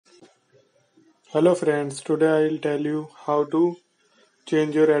Hello friends, today I'll tell you how to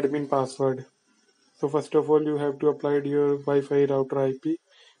change your admin password. So first of all you have to apply your Wi-Fi router IP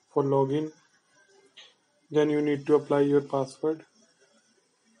for login. Then you need to apply your password.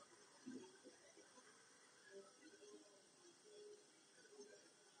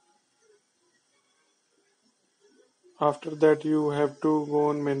 After that you have to go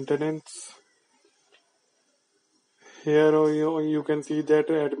on maintenance. Here you can see that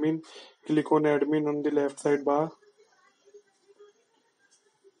admin. Click on admin on the left side bar.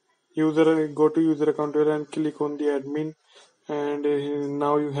 Go to user account here and click on the admin. And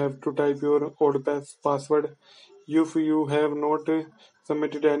now you have to type your old password. If you have not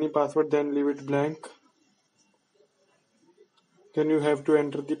submitted any password, then leave it blank. Then you have to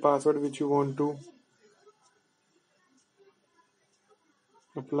enter the password which you want to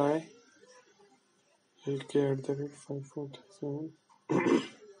apply. LK@5437.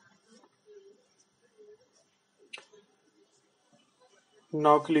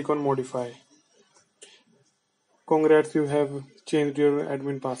 Now click on modify. Congrats, you have changed your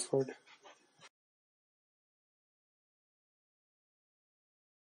admin password.